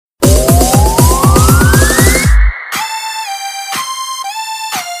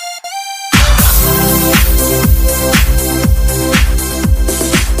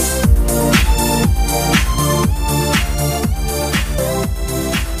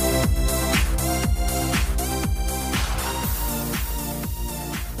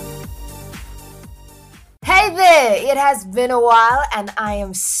It has been a while and I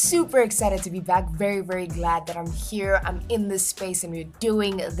am super excited to be back. Very, very glad that I'm here. I'm in this space and we're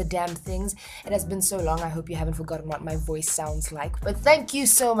doing the damn things. It has been so long. I hope you haven't forgotten what my voice sounds like. But thank you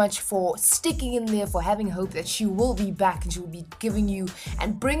so much for sticking in there, for having hope that she will be back and she will be giving you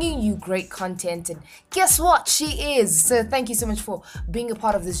and bringing you great content. And guess what? She is. So thank you so much for being a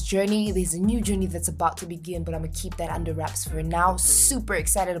part of this journey. There's a new journey that's about to begin, but I'm going to keep that under wraps for now. Super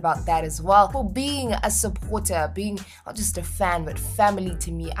excited about that as well. For being a supporter, being not just a fan but family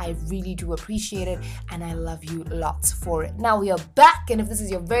to me. I really do appreciate it and I love you lots for it. Now we are back, and if this is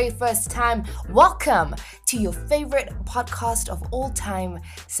your very first time, welcome to your favorite podcast of all time,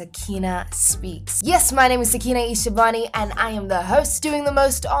 Sakina Speaks. Yes, my name is Sakina Ishabani and I am the host doing the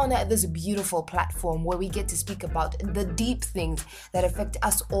most on this beautiful platform where we get to speak about the deep things that affect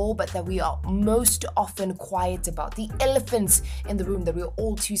us all but that we are most often quiet about, the elephants in the room that we're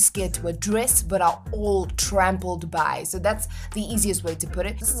all too scared to address but are all trampled by. So that's the easiest way to put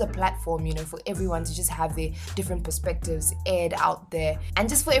it. This is a platform, for everyone to just have their different perspectives aired out there, and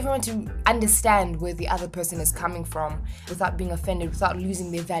just for everyone to understand where the other person is coming from without being offended, without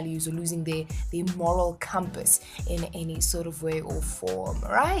losing their values or losing their moral compass in any sort of way or form.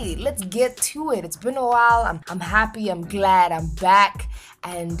 Right, let's get to it. It's been a while. I'm happy, I'm glad I'm back,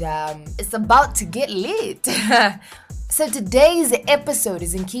 and it's about to get lit. So today's episode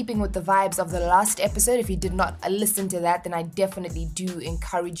is in keeping with the vibes of the last episode. If you did not listen to that, then I definitely do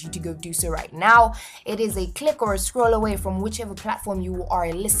encourage you to go do so right now. It is a click or a scroll away from whichever platform you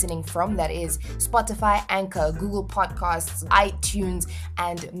are listening from. That is Spotify, Anchor, Google Podcasts, iTunes,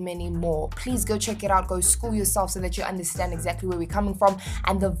 and many more. Please go check it out. Go school yourself so that you understand exactly where we're coming from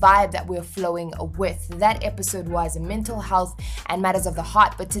and the vibe that we're flowing with. That episode was mental health and matters of the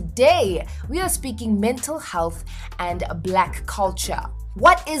heart. But today we are speaking mental health and Black culture.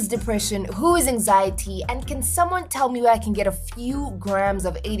 What is depression? Who is anxiety? And can someone tell me where I can get a few grams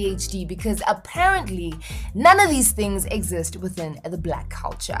of ADHD? Because apparently none of these things exist within the Black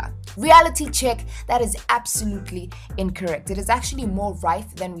culture. Reality check, that is absolutely incorrect. It is actually more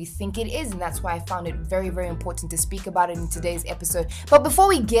rife than we think it is, and that's why I found it very, very important to speak about it in today's episode. But before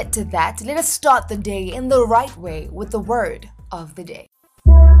we get to that, let us start the day in the right way with the word of the day.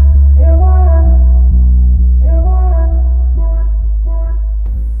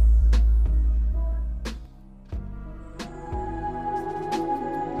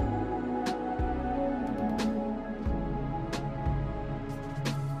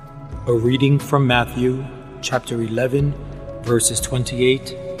 A reading from Matthew, chapter 11, verses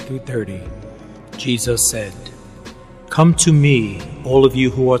 28 through 30. Jesus said, "Come to me, all of you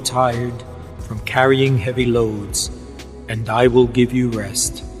who are tired from carrying heavy loads, and I will give you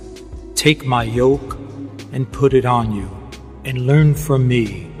rest. Take my yoke and put it on you, and learn from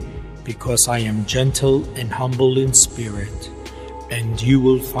me, because I am gentle and humble in spirit, and you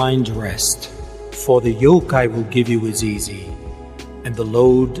will find rest. For the yoke I will give you is easy, and the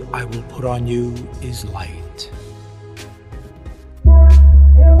load I will put on you is light."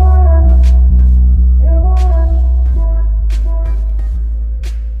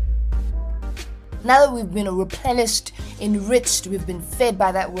 Now that we've been replenished, enriched, we've been fed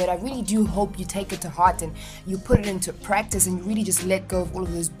by that word, I really do hope you take it to heart and you put it into practice and you really just let go of all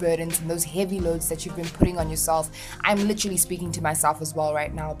of those burdens and those heavy loads that you've been putting on yourself. I'm literally speaking to myself as well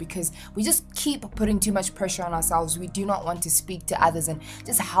right now, because we just keep putting too much pressure on ourselves. We do not want to speak to others and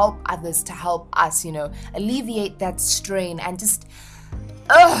just help others to help us, alleviate that strain and just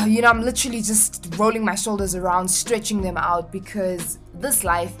I'm literally just rolling my shoulders around, stretching them out, because this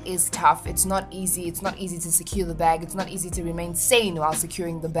life is tough. It's not easy. It's not easy to secure the bag. It's not easy to remain sane while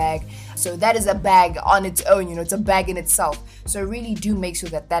securing the bag. So that is a bag on its own, it's a bag in itself. So really do make sure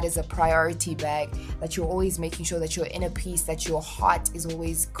that that is a priority bag, that you're always making sure that you're in a peace, that your heart is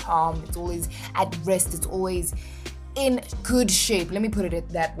always calm, it's always at rest, it's always in good shape. Let me put it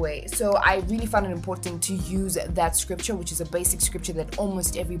that way. So I really found it important to use that scripture, which is a basic scripture that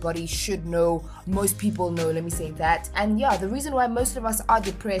almost everybody should know, most people know, let me say that. And the reason why most of us are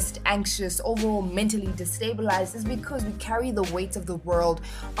depressed, anxious, overall mentally destabilized is because we carry the weight of the world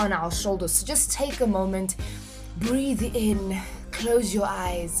on our shoulders. So just take a moment, breathe in, close your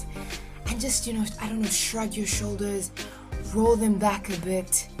eyes, and just, shrug your shoulders, roll them back a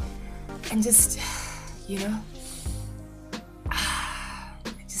bit, and just,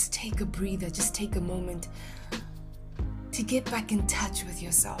 take a breather, just take a moment to get back in touch with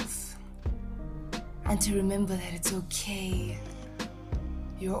yourself and to remember that it's okay.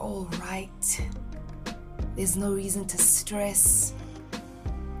 You're all right. There's no reason to stress.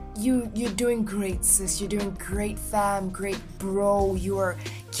 You're doing great, sis. You're doing great, fam. Great, bro. You are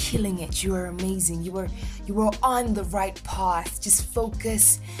killing it. You are amazing. You are You are on the right path. Just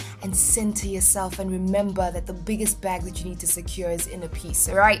focus and center yourself and remember that the biggest bag that you need to secure is inner peace,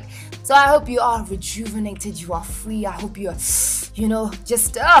 all right? So I hope you are rejuvenated, you are free. I hope you're, I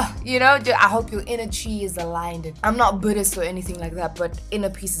hope your inner chi is aligned. I'm not Buddhist or anything like that, but inner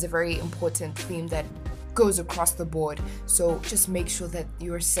peace is a very important theme that goes across the board. So just make sure that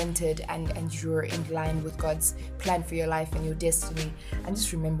you're centered and you're in line with God's plan for your life and your destiny. And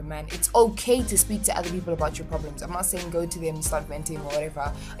just remember, man, it's okay to speak to other people about your problems. I'm not saying go to them and start venting or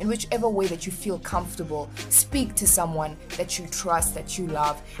whatever. In whichever way that you feel comfortable, speak to someone that you trust, that you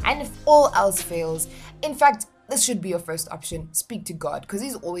love. And if all else fails, in fact, this should be your first option. Speak to God, because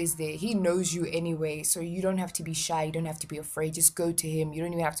He's always there. He knows you anyway, so you don't have to be shy. You don't have to be afraid. Just go to Him. You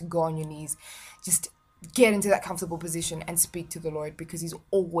don't even have to go on your knees. Just get into that comfortable position and speak to the Lord, because He's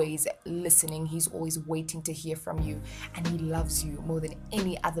always listening. He's always waiting to hear from you, and He loves you more than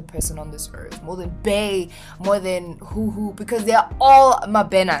any other person on this earth, more than Bay, more than who, because they're all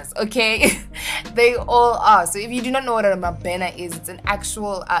mabenas, okay? They all are. So if you do not know what a mabena is, it's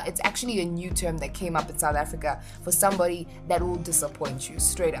it's actually a new term that came up in South Africa for somebody that will disappoint you,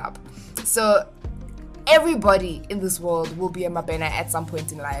 straight up. So everybody in this world will be a mabena at some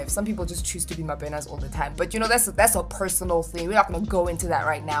point in life. Some people just choose to be mabenas all the time, but that's a personal thing. We're not going to go into that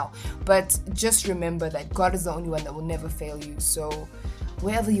right now, but just remember that God is the only one that will never fail you. So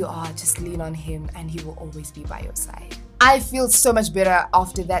wherever you are, just lean on Him and He will always be by your side. I feel so much better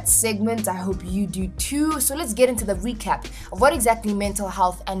after that segment. I hope you do too. So let's get into the recap of what exactly mental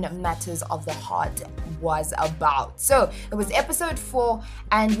health and matters of the heart was about. So it was episode 4,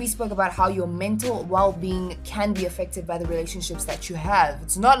 and we spoke about how your mental well-being can be affected by the relationships that you have.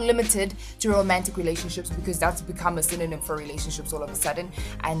 It's not limited to romantic relationships, because that's become a synonym for relationships all of a sudden.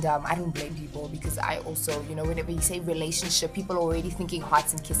 And I don't blame people, because I also, whenever you say relationship, people are already thinking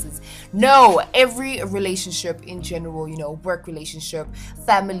hearts and kisses. No, every relationship in general, work relationship,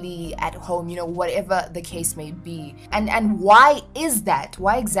 family, at home, whatever the case may be. And why is that?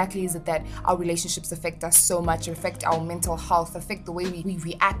 Why exactly is it that our relationships affect us so much, affect our mental health, affect the way we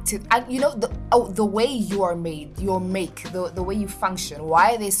react to, and the way you are made, the way you function?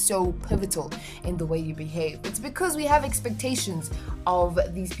 Why are they so pivotal in the way you behave? It's because we have expectations of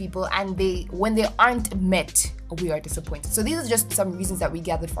these people, and when they aren't met, we are disappointed. So these are just some reasons that we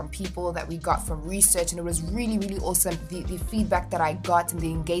gathered from people, that we got from research, and it was really, really awesome. The feedback that I got and the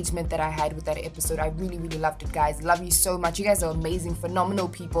engagement that I had with that episode, I really, really loved it, guys. Love you so much. You guys are amazing, phenomenal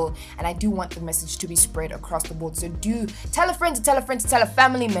people, and I do want the message to be spread across the board. So do tell a friend to tell a friend to tell a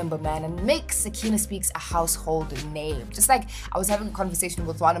family member, man, and make Sakina Speaks a household name. Just like I was having a conversation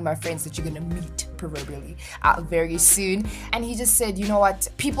with one of my friends that you're gonna meet proverbially very soon, and he just said, you know what,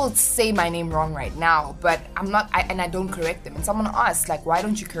 people say my name wrong right now, but I don't correct them. And someone asked, like, why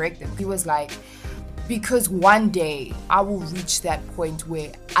don't you correct them? He was like, because one day I will reach that point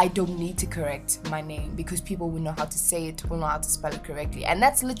where I don't need to correct my name, because people will know how to say it, will know how to spell it correctly. And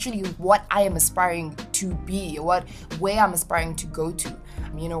that's literally what I am aspiring to be, where I'm aspiring to go to.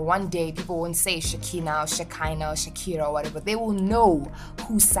 One day people won't say Shakina or Shakina or Shakira or whatever. They will know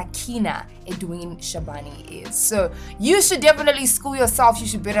who Sakina Edwin Shabani is. So you should definitely school yourself. You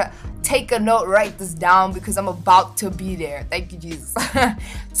should better take a note, write this down, because I'm about to be there. Thank you, Jesus.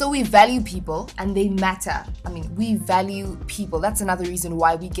 So we value people, and they matter. We value people. That's another reason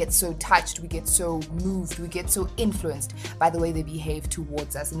why we get so touched, we get so moved, we get so influenced by the way they behave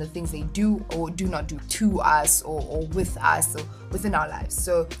towards us and the things they do or do not do to us or with us or within our lives.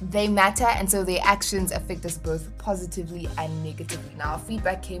 So they matter, and so their actions affect us both positively and negatively. Now,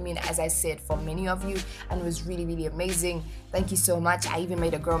 feedback came in, as I said, from many of you, and it was really, really amazing. Thank you so much. I even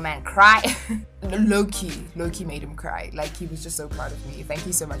made a grown man cry. Low-key made him cry. Like, he was just so proud of me. Thank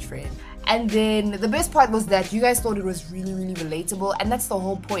you so much, friend. And then the best part was that you guys thought it was really, really relatable, and that's the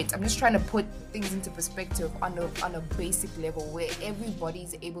whole point. I'm just trying to put things into perspective on a basic level, where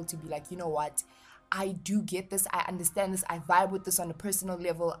everybody's able to be like, you know what, I do get this, I understand this, I vibe with this on a personal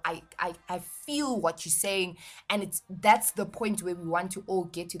level, I feel what you're saying, and that's the point where we want to all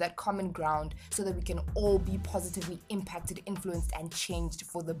get to, that common ground, so that we can all be positively impacted, influenced, and changed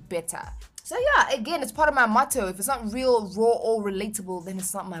for the better. So yeah, again, it's part of my motto. If it's not real, raw, or relatable, then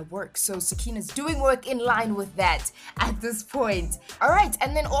it's not my work. So Sakina's doing work in line with that at this point. All right,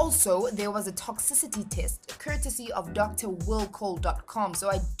 and then also there was a toxicity test, courtesy of drwillcole.com.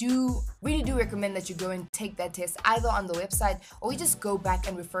 So I really do recommend that you go and take that test, either on the website, or you just go back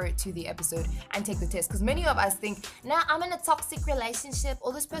and refer it to the episode and take the test. Because many of us think, nah, I'm in a toxic relationship,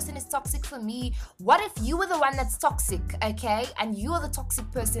 or this person is toxic for me. What if you were the one that's toxic, okay? And you are the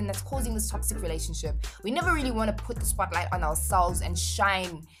toxic person that's causing this toxic toxic relationship, we never really want to put the spotlight on ourselves and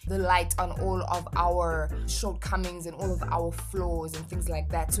shine the light on all of our shortcomings and all of our flaws and things like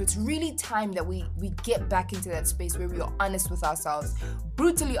that. So it's really time that we get back into that space where we are honest with ourselves,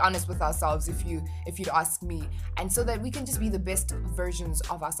 brutally honest with ourselves, if you'd ask me, and so that we can just be the best versions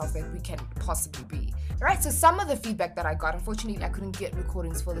of ourselves that we can possibly be. Alright, so some of the feedback that I got, unfortunately I couldn't get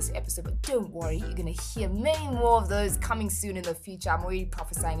recordings for this episode, but don't worry, you're gonna hear many more of those coming soon in the future. I'm already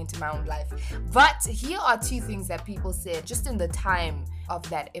prophesying into my own life. But here are two things that people said just in the time of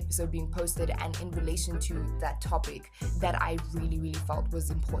that episode being posted and in relation to that topic that I really felt was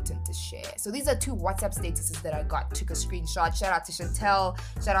important to share. So these are two WhatsApp statuses that I got, took a screenshot. Shout out to Chantel,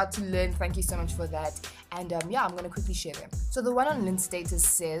 shout out to Lynn, thank you so much for that. And yeah, I'm gonna quickly share them. So the one on Lynn's status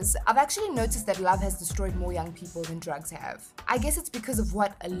says, I've actually noticed that love has destroyed more young people than drugs have. I guess it's because of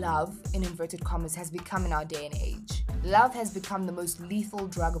what love, in inverted commas, has become in our day and age. Love has become the most lethal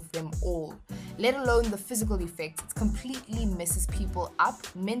drug of them all, let alone the physical effects. It completely messes people up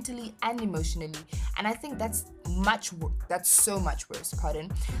mentally and emotionally, and I think that's so much worse,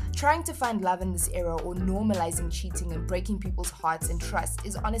 Trying to find love in this era or normalizing cheating and breaking people's hearts and trust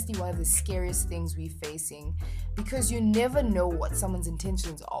is honestly one of the scariest things we're facing, because you never know what someone's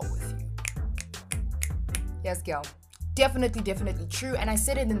intentions are with you. Yes, girl. Definitely true, and I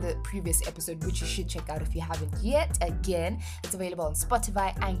said it in the previous episode, which you should check out if you haven't yet. Again, it's available on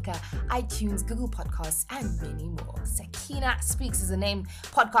Spotify, Anchor, iTunes, Google Podcasts, and many more. Sakina Speaks is the name,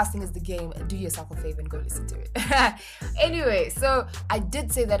 podcasting is the game. Do yourself a favor and go listen to it. Anyway, so I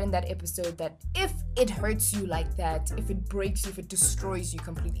did say that in that episode, that if it hurts you like that, if it breaks you, if it destroys you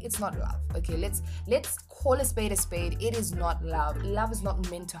completely, it's not love. Okay, let's call a spade a spade. It is not love. Love is not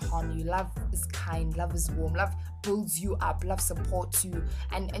meant to harm you. Love is kind, love is warm, love builds you up, love supports you,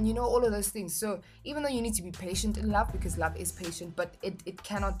 and you know, all of those things. So even though you need to be patient in love, because love is patient, but it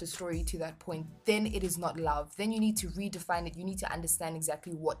cannot destroy you to that point, then it is not love. Then you need to redefine it. You need to understand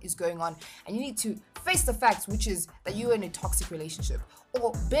exactly what is going on, and you need to face the facts, which is that you are in a toxic relationship,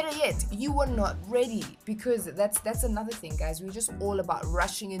 or better yet, you are not ready, because that's another thing, guys. We're just all about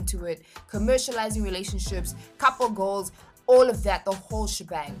rushing into it, commercializing relationships, couple goals, all of that, the whole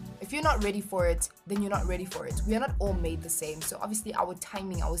shebang. If you're not ready for it, then you're not ready for it. We are not all made the same. So obviously our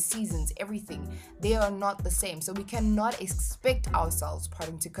timing, our seasons, everything, they are not the same. So we cannot expect ourselves,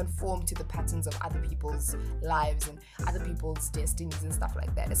 to conform to the patterns of other people's lives and other people's destinies and stuff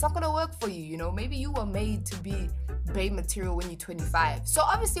like that. It's not gonna work for you, you know. Maybe you were made to be babe material when you're 25. So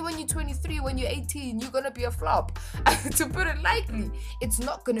obviously when you're 23, when you're 18, you're gonna be a flop. To put it lightly, it's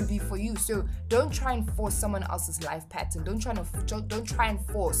not gonna be for you. So don't try and force someone else's life pattern. Don't try and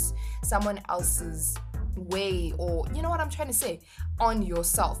force someone else's way, or you know what I'm trying to say, on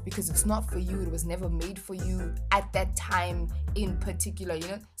yourself, because it's not for you. It was never made for you at that time in particular. You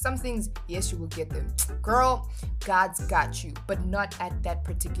know, some things, yes, you will get them, girl, God's got you, but not at that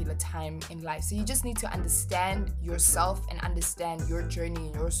particular time in life. So you just need to understand yourself and understand your journey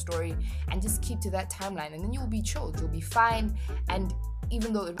and your story, and just keep to that timeline, and then you'll be chilled, you'll be fine. And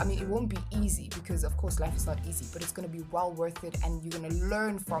even though, it won't be easy, because of course life is not easy, but it's going to be well worth it, and you're going to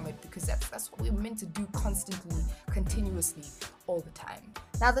learn from it, because that's what we're meant to do constantly, continuously, all the time.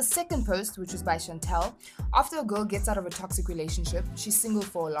 Now the second post, which was by Chantel, after a girl gets out of a toxic relationship, she's single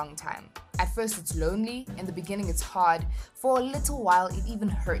for a long time. At first it's lonely, in the beginning it's hard, for a little while it even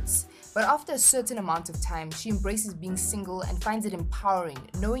hurts, but after a certain amount of time, she embraces being single and finds it empowering,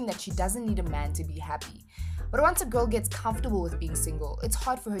 knowing that she doesn't need a man to be happy. But once a girl gets comfortable with being single, it's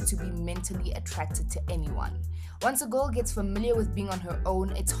hard for her to be mentally attracted to anyone. Once a girl gets familiar with being on her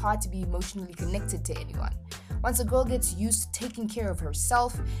own, it's hard to be emotionally connected to anyone. Once a girl gets used to taking care of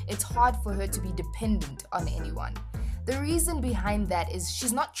herself, it's hard for her to be dependent on anyone. The reason behind that is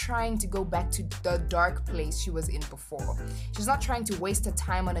she's not trying to go back to the dark place she was in before. She's not trying to waste her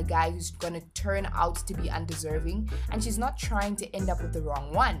time on a guy who's gonna turn out to be undeserving, and she's not trying to end up with the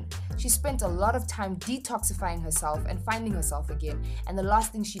wrong one. She spent a lot of time detoxifying herself and finding herself again, and the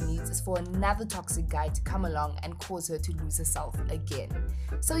last thing she needs is for another toxic guy to come along and cause her to lose herself again.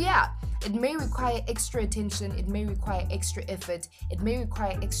 So yeah, it may require extra attention, it may require extra effort, it may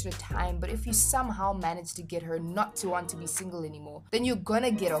require extra time, but if you somehow manage to get her not to want to be single anymore, then you're gonna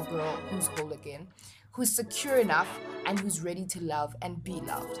get a girl who's whole again, who's secure enough and who's ready to love and be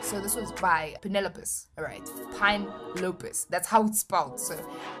loved. So this was by Penelopes, all right, Pine Lopez. That's how it's spelled. So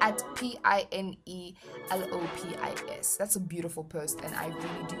at Pinelopis. That's a beautiful post, and I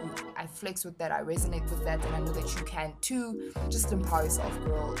really do. I flex with that. I resonate with that, and I know that you can too. Just empower yourself,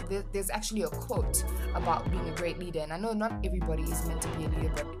 girl. There's actually a quote about being a great leader, and I know not everybody is meant to be a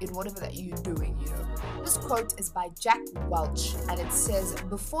leader, but in whatever that you're doing, you know. This quote is by Jack Welch, and it says,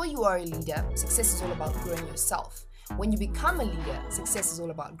 "Before you are a leader, success is all about growing yourself. When you become a leader, success is all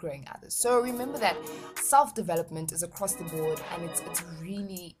about growing others." So remember that self-development is across the board, and it's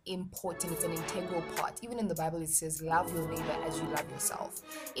really important. It's an integral part. Even in the Bible, it says, love your neighbor as you love yourself.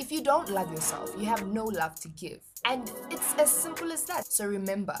 If you don't love yourself, you have no love to give. And it's as simple as that. So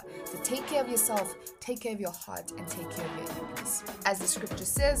remember to take care of yourself, take care of your heart, and take care of your enemies. As the scripture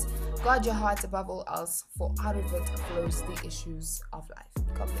says, guard your heart above all else, for out of it flows the issues of life.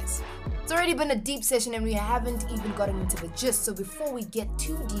 God bless. It's already been a deep session, and we haven't even gotten into the gist. So before we get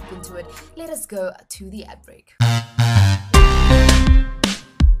too deep into it, let us go to the ad break.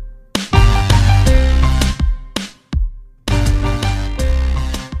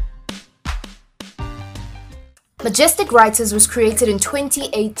 Majestic Writers was created in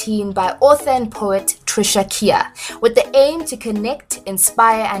 2018 by author and poet Trisha Kia, with the aim to connect,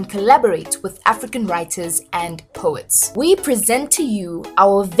 inspire, and collaborate with African writers and poets. We present to you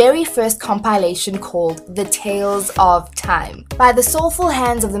our very first compilation called The Tales of Time. By the soulful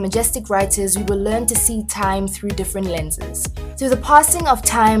hands of the Majestic Writers, we will learn to see time through different lenses. Through the passing of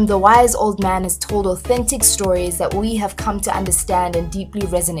time, the wise old man has told authentic stories that we have come to understand and deeply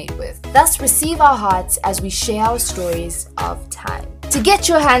resonate with. Thus, receive our hearts as we share our stories of time. To get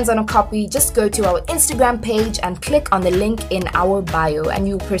your hands on a copy, just go to our Instagram page and click on the link in our bio, and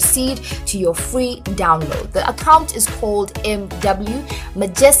you'll proceed to your free download. The account is called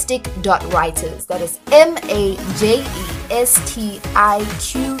majestic.writers. That is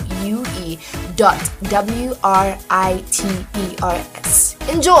MAJESTIQUE.WRITERS.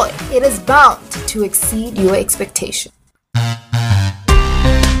 Enjoy! It is bound to exceed your expectations.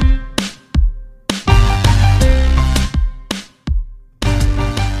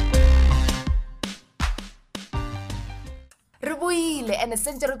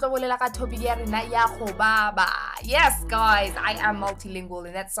 Yes, guys, I am multilingual,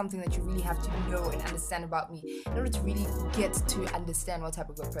 and that's something that you really have to know and understand about me in order to really get to understand what type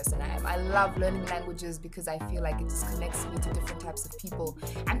of a person I am. I love learning languages because I feel like it just connects me to different types of people,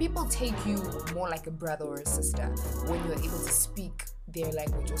 and people take you more like a brother or a sister when you're able to speak their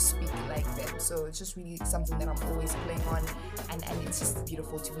language or speak like them. So it's just really something that I'm always playing on, and it's just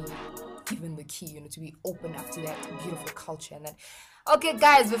beautiful to be given the key, to be open up to that beautiful culture. And then, okay,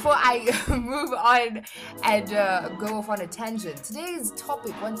 guys, before I move on and go off on a tangent, today's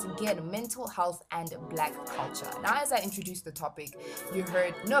topic, once again, mental health and Black culture. Now, as I introduced the topic, you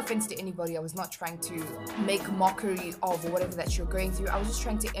heard, no offense to anybody, I was not trying to make mockery of whatever that you're going through. I was just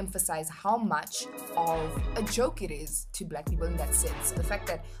trying to emphasize how much of a joke it is to Black people in that sense. The fact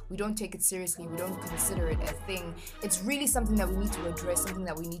that we don't take it seriously, we don't consider it a thing. It's really something that we need to address, something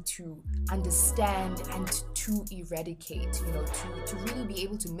that we need to understand and to eradicate, to really be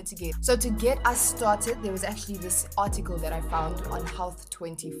able to mitigate. So to get us started, there was actually this article that I found on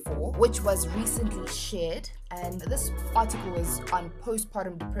Health24, which was recently shared, and this article was on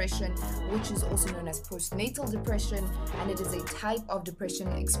postpartum depression, which is also known as postnatal depression, and it is a type of depression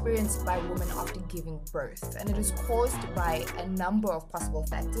experienced by women after giving birth, and it is caused by a number of possible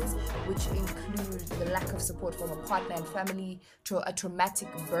factors, which include the lack of support from a partner and family, a traumatic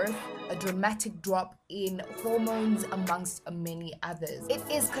birth, a dramatic drop in hormones, amongst many others. It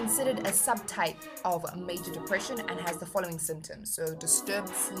is considered a subtype of major depression and has the following symptoms: so disturbed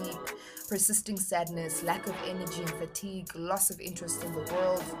sleep, persisting sadness, lack of energy and fatigue, loss of interest in the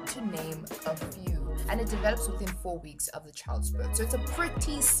world, to name a few. And it develops within 4 weeks of the child's birth. So it's a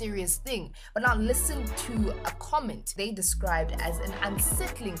pretty serious thing. But now listen to a comment they described as an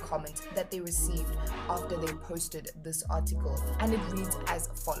unsettling comment that they received after they posted this article. And it reads as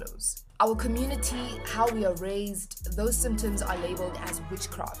follows: our community, how we are raised, those symptoms are labeled as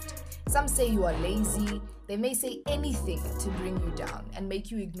witchcraft. Some say you are lazy. They may say anything to bring you down and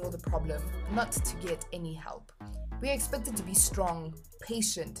make you ignore the problem, not to get any help. We are expected to be strong,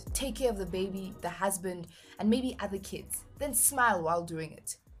 patient, take care of the baby, the husband, and maybe other kids, then smile while doing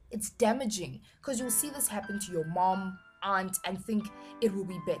it. It's damaging because you'll see this happen to your mom, aunt, and think it will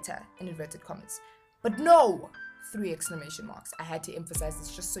be better, in inverted commas. But no! 3 exclamation marks. I had to emphasize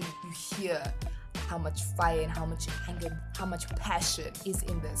this just so you hear how much fire and how much anger, how much passion is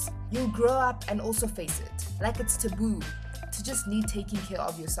in this. You'll grow up and also face it, like it's taboo to just need taking care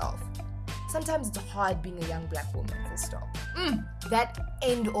of yourself. sometimes it's hard being a young black woman, full stop. That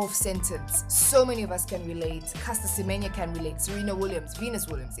end of sentence. So many of us can relate. Caster Semenya can relate. Serena Williams, Venus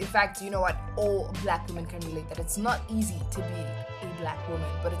Williams. In fact, you know what? All black women can relate that it's not easy to be a black woman,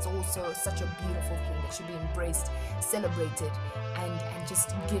 but it's also such a beautiful thing that should be embraced, celebrated, and just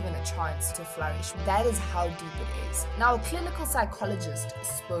given a chance to flourish. That is how deep it is. Now, a clinical psychologist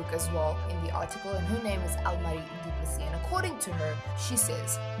spoke as well in the article, and her name is Almarie Duplessis. And according to her, she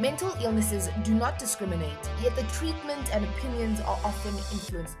says, mental illnesses do not discriminate, yet the treatment and opinions are often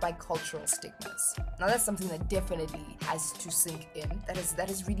influenced by cultural stigmas. Now, that's something that definitely has to sink in. That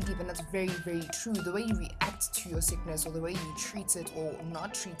is really deep, and that's very, very true. The way you react to your sickness, or the way you treat it or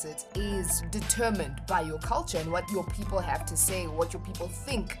not treat it, is determined by your culture and what your people have to say, what your people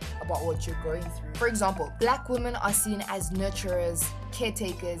think about what you're going through. For example, black women are seen as nurturers,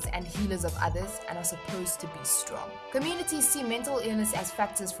 caretakers, and healers of others, and are supposed to be strong. Communities see mental illness as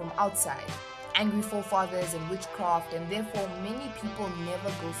factors from outside, angry forefathers and witchcraft, and therefore many people never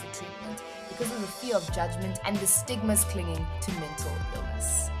go for treatment because of the fear of judgment and the stigmas clinging to mental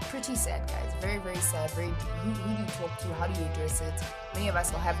illness. Pretty sad, guys. Very, very sad. Very deep. Who do you talk to? How do you address it? Many of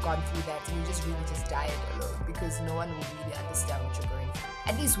us will have gone through that, and you just really just died alone because no one will really understand what you're going through.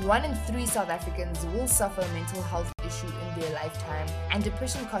 At least 1 in 3 South Africans will suffer a mental health issue in their lifetime, and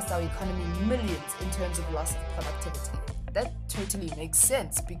depression costs our economy millions in terms of loss of productivity. That totally makes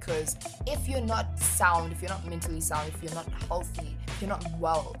sense, because if you're not sound, if you're not mentally sound, if you're not healthy, if you're not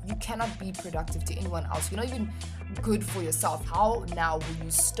well, you cannot be productive to anyone else. You're not even good for yourself. How now will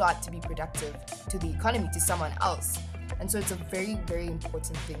you start to be productive to the economy, to someone else? And so it's a very, very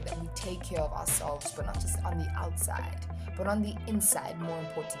important thing that we take care of ourselves, but not just on the outside, but on the inside, more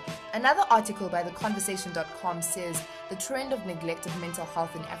importantly. Another article by theconversation.com says the trend of neglect of mental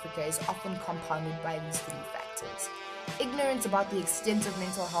health in Africa is often compounded by these 3 factors: ignorance about the extent of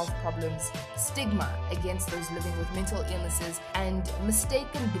mental health problems, stigma against those living with mental illnesses, and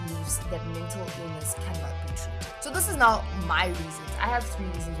mistaken beliefs that mental illness cannot be treated. So this is now my reasons. I have 3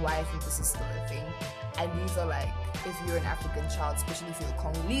 reasons why I think this is still a thing. And these are like, if you're an African child, especially if you're a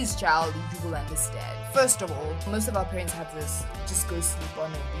Congolese child, you will understand. First of all, most of our parents have this just go sleep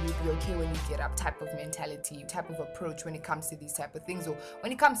on it, you'll be okay when you get up type of mentality, type of approach when it comes to these type of things, or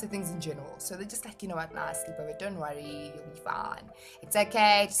when it comes to things in general. So they're just like, you know what, nah, sleep over it, don't worry, you'll be fine. It's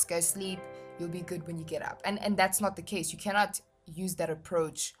okay, just go sleep, you'll be good when you get up. And that's not the case. You cannot use that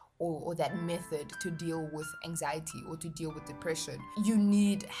approach or that method to deal with anxiety or to deal with depression. You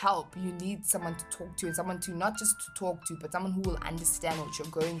need help. You need someone to talk to, and someone to not just to talk to, but someone who will understand what you're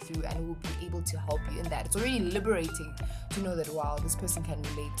going through and who will be able to help you in that. It's already liberating to know that, wow, this person can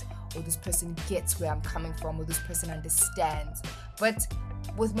relate, or this person gets where I'm coming from, or this person understands. But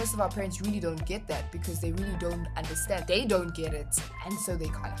with most of our parents, you really don't get that because they really don't understand. They don't get it, and so they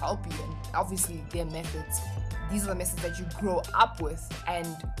can't help you. And obviously their methods, these are the methods that you grow up with, and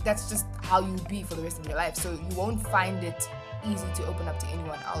that's just how you'll be for the rest of your life. So you won't find it easy to open up to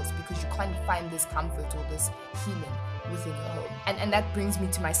anyone else because you can't find this comfort or this healing within your home. And that brings me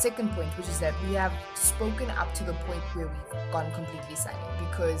to my second point, which is that we have spoken up to the point where we've gone completely silent,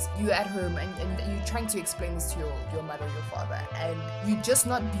 because you're at home and you're trying to explain this to your mother or your father, and you're just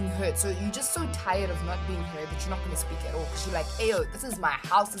not being heard. So you're just so tired of not being heard that you're not going to speak at all, because you're like, ayo, this is my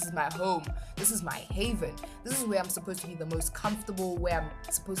house, this is my home, this is my haven, this is where I'm supposed to be the most comfortable, where I'm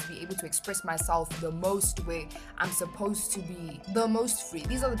supposed to be able to express myself the most, where I'm supposed to be the most free.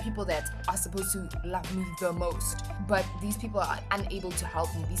 These are the people that are supposed to love me the most, but these people are unable to help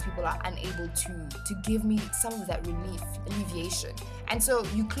me. These people are unable to give me some of that alleviation. And so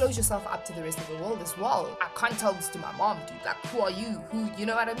you close yourself up to the rest of the world as well. I can't tell this to my mom, dude. Like, who are you? You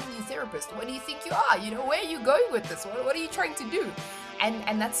know what I mean? You're a therapist. What do you think you are? You know, where are you going with this? What are you trying to do?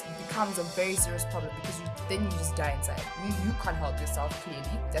 And that becomes a very serious problem, because then you just die inside. You can't help yourself,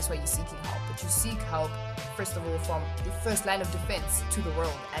 clearly. That's why you're seeking help. But you seek help, first of all, from the first line of defense to the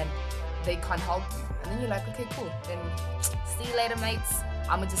world, and they can't help you. And then you're like, okay, cool. Then see you later, mates.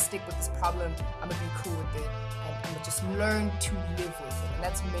 I'm gonna just stick with this problem. I'm gonna be cool with it. And I'm gonna just learn to live with it. And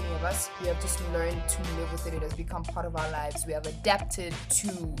that's many of us. We have just learned to live with it. It has become part of our lives. We have adapted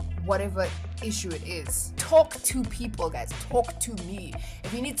to whatever issue it is. Talk to people, guys. Talk to me.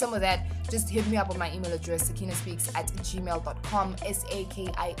 If you need some of that, just hit me up on my email address, sakinaspeaks@gmail.com,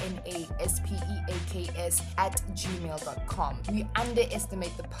 SAKINASPEAKS@gmail.com. We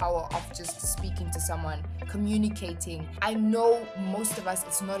underestimate the power of just speaking to someone, communicating. I know most of us,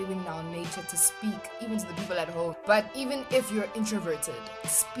 it's not even in our nature to speak, even to the people at home. But even if you're introverted,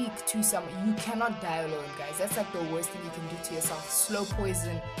 speak to someone. You cannot die alone, guys. That's like the worst thing you can do to yourself. Slow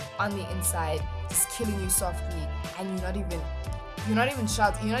poison on the inside, just killing you softly, and you're not even You're not even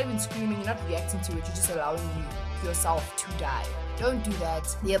shouting, you're not even screaming, you're not reacting to it, you're just allowing yourself to die. Don't do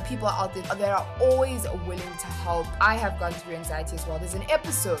that. There are people out there that are always willing to help. I have gone through anxiety as well. There's an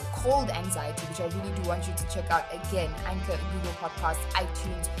episode called Anxiety, which I really do want you to check out. Again, Anchor, Google Podcasts,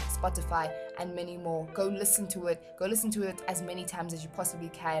 iTunes, Spotify, and many more. Go listen to it. Go listen to it as many times as you possibly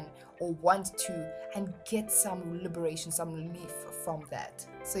can or want to, and get some liberation, some relief from that.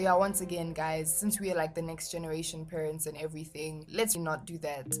 So yeah, once again, guys, since we are like the next generation parents and everything, let's not do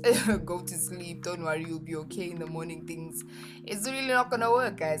that. Go to sleep. Don't worry, you'll be okay in the morning. Things, it's really not gonna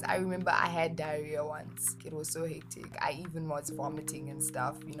work, guys. I remember I had diarrhea once. It was so hectic. I even was vomiting and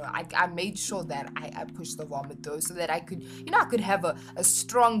stuff. You know, I made sure that I pushed the vomit though, so that I could, you know, I could have a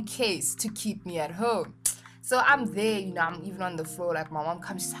strong case to keep me at home. So I'm there, you know, I'm even on the floor, like my mom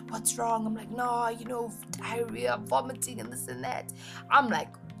comes, she's like, what's wrong? I'm like, no, you know, diarrhea, vomiting and this and that. I'm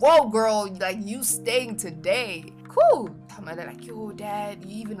like, whoa, girl, like you staying today. Cool. And they're like, yo, dad,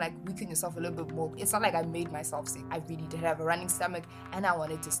 you even like weaken yourself a little bit more. It's not like I made myself sick. I really did have a running stomach and I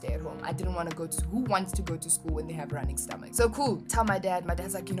wanted to stay at home. I didn't want to go to, who wants to go to school when they have a running stomach? So cool. Tell my dad. My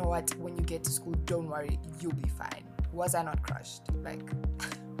dad's like, you know what? When you get to school, don't worry, you'll be fine. Was I not crushed? Like...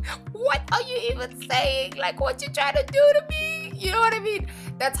 what are you even saying? Like, what you trying to do to me? You know what I mean?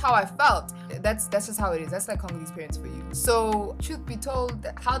 That's how I felt. That's just how it is. That's like Congolese parents for you. So, truth be told,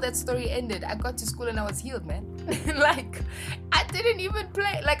 how that story ended, I got to school and I was healed, man. Like, I didn't even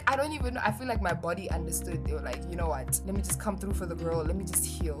play. Like, I don't even know. I feel like my body understood. They were like, you know what? Let me just come through for the girl. Let me just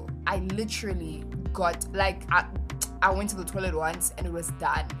heal. I literally got, like... I went to the toilet once and it was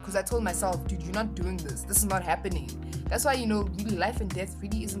done. Because I told myself, dude, you're not doing this. This is not happening. That's why, you know, really life and death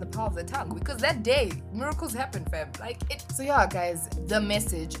really is in the power of the tongue. Because that day, miracles happen, fam. Like it. So yeah, guys, the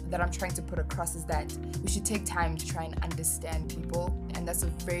message that I'm trying to put across is that we should take time to try and understand people. And that's a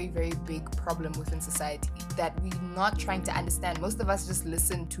very, very big problem within society. That we're not trying to understand. Most of us just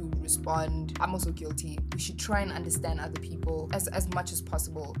listen to respond. I'm also guilty. We should try and understand other people as much as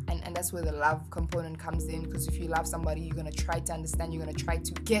possible. And that's where the love component comes in. Because if you love somebody, you're going to try to understand. You're going to try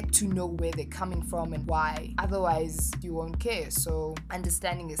to get to know where they're coming from and why. Otherwise, you won't care. So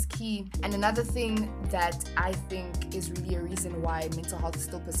understanding is key. And another thing that I think is really a reason why mental health is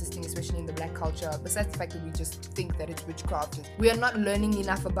still persisting, especially in the Black culture, besides the fact that we just think that it's witchcraft, we are not learning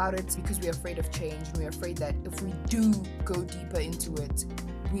enough about it because we're afraid of change. And we're afraid that if we do go deeper into it,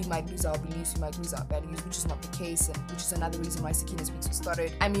 we might lose our beliefs, we might lose our values, which is not the case, and which is another reason why Sakina Speaks was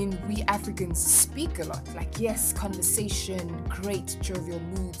started. I mean, we Africans speak a lot. Like, yes, conversation, great, jovial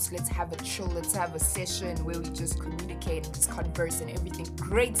moods, let's have a chill, let's have a session where we just communicate and just converse and everything,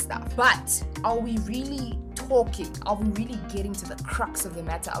 great stuff. But are we really talking? Are we really getting to the crux of the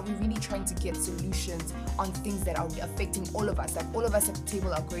matter? Are we really trying to get solutions on things that are affecting all of us? Like, all of us at the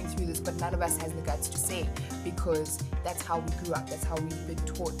table are going through this, but none of us has the guts to say, because that's how we grew up, that's how we've been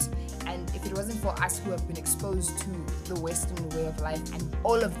taught. And if it wasn't for us who have been exposed to the Western way of life and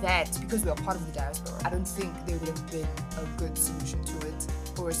all of that, because we are part of the diaspora, I don't think there would have been a good solution to it,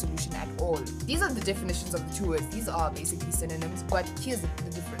 or a solution at all. These are the definitions of the two words. These are basically synonyms, but here's the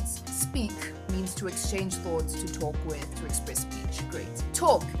difference. Speak means to exchange thoughts, to talk with, to express speech. Great.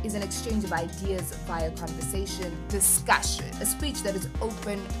 Talk is an exchange of ideas via conversation, discussion, a speech that is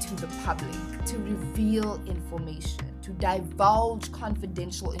open to the public, to reveal information, to divulge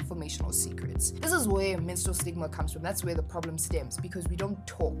confidential information or secrets. This is where menstrual stigma comes from. That's where the problem stems, because we don't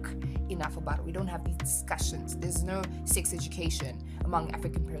talk enough about it. We don't have these discussions. There's no sex education among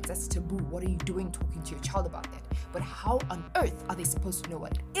African parents. That's taboo. What are you doing talking to your child about that? But how on earth are they supposed to know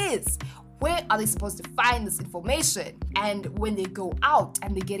what it is? Where are they supposed to find this information? And when they go out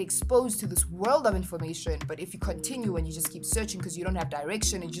and they get exposed to this world of information, but if you continue and you just keep searching because you don't have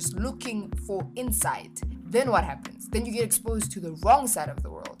direction and just looking for insight, then what happens? Then you get exposed to the wrong side of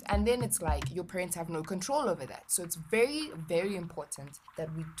the world. And then it's like your parents have no control over that. So it's very, very important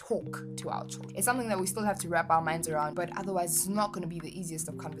that we talk to our children. It's something that we still have to wrap our minds around, but otherwise it's not going to be the easiest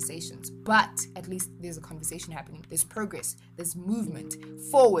of conversations. But at least there's a conversation happening. There's progress. There's movement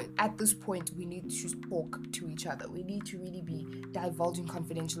forward. At this point, we need to talk to each other. We need to really be divulging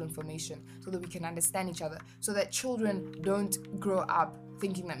confidential information so that we can understand each other, so that children don't grow up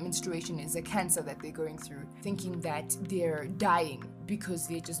thinking that menstruation is a cancer that they're going through, thinking that they're dying because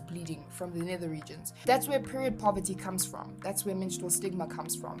they're just bleeding from the nether regions. That's where period poverty comes from. That's where menstrual stigma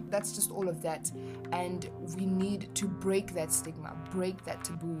comes from. That's just all of that. And we need to break that stigma, break that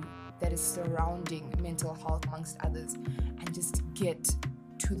taboo that is surrounding mental health amongst others, and just get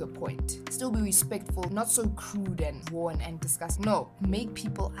to the point. Still be respectful, not so crude and raw and disgusting. No, make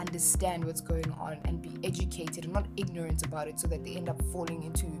people understand what's going on and be educated and not ignorant about it so that they end up falling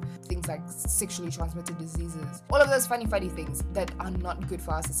into things like sexually transmitted diseases. All of those funny things that are not good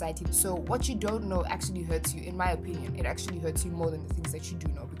for our society. So what you don't know actually hurts you. In my opinion, it actually hurts you more than the things that you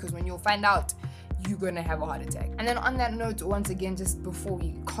do know, because when you'll find out, you're gonna have a heart attack. And then on that note, once again, just before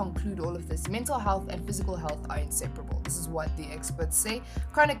we conclude all of this, mental health and physical health are inseparable. This is what the experts say.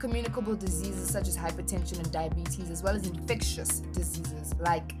 Chronic communicable diseases such as hypertension and diabetes, as well as infectious diseases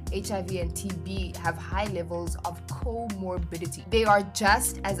like HIV and TB, have high levels of comorbidity. They are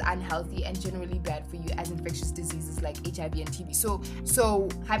just as unhealthy and generally bad for you as infectious diseases like HIV and TB. So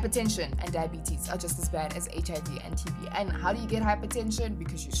hypertension and diabetes are just as bad as HIV and TB. And how do you get hypertension?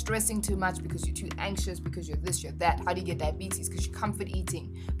 Because you're stressing too much, because you're too anxious, because you're this, you're that. How do you get diabetes? Because you're comfort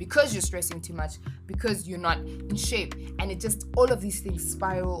eating, because you're stressing too much, because you're not in shape. And it just, all of these things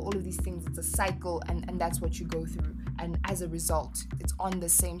spiral, all of these things, it's a cycle, and that's what you go through. And as a result, it's on the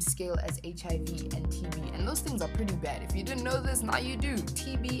same scale as HIV and TB. And those things are pretty bad. If you didn't know this, now you do.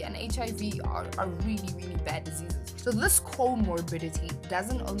 TB and HIV are really, really bad diseases. So this comorbidity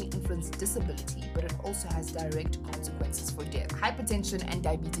doesn't only influence disability, but it also has direct consequences for death. Hypertension and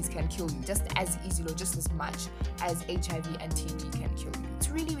diabetes can kill you just as easily or just as much as HIV and TB can kill you. It's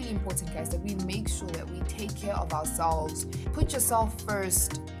really, really important, guys, that we make sure that we take care of ourselves. Put yourself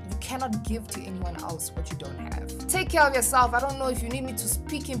first. You cannot give to anyone else what you don't have. Take care of yourself. I don't know if you need me to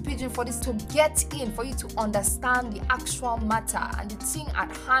speak in pidgin for this to get in, for you to understand the actual matter. And the thing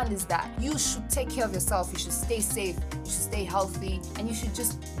at hand is that you should take care of yourself. You should stay safe. You should stay healthy. And you should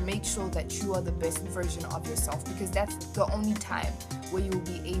just make sure that you are the best version of yourself, because that's the only time where you will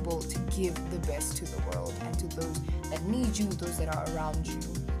be able to give the best to the world and to those that need you, those that are around you.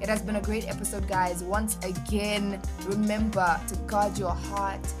 It has been a great episode, guys. Once again, remember to guard your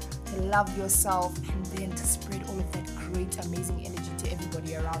heart, to love yourself, and then to spread all of that great, amazing energy to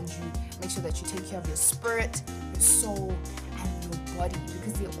everybody around you. Make sure that you take care of your spirit, your soul, and your body,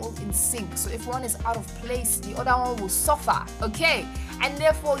 because they're all in sync. So if one is out of place, the other one will suffer, okay? And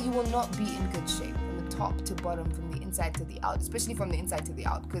therefore, you will not be in good shape from the top to bottom, from the inside to the out, especially from the inside to the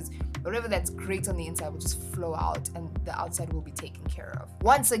out, because whatever that's great on the inside will just flow out and the outside will be taken care of.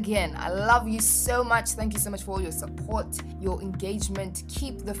 Once again, I love you so much. Thank you so much for all your support, your engagement.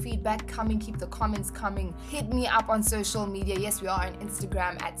 Keep the feedback coming, keep the comments coming. Hit me up on social media. Yes, we are on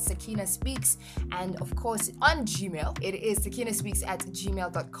Instagram at Sakina Speaks, and of course on Gmail. It is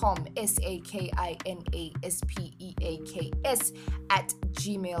sakinaspeaks@gmail.com, SAKINASPEAKS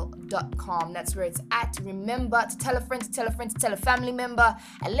 @gmail.com. That's where it's at. Remember to tell a friend, to tell a friend, to tell a family member,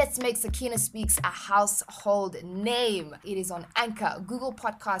 and let's make Sakina Speaks a household name. It is on Anchor, Google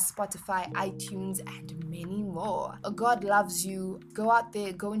Podcasts, Spotify, iTunes, and many more. God loves you. Go out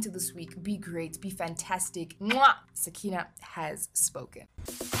there, go into this week, be great, be fantastic. Mwah! Sakina has spoken.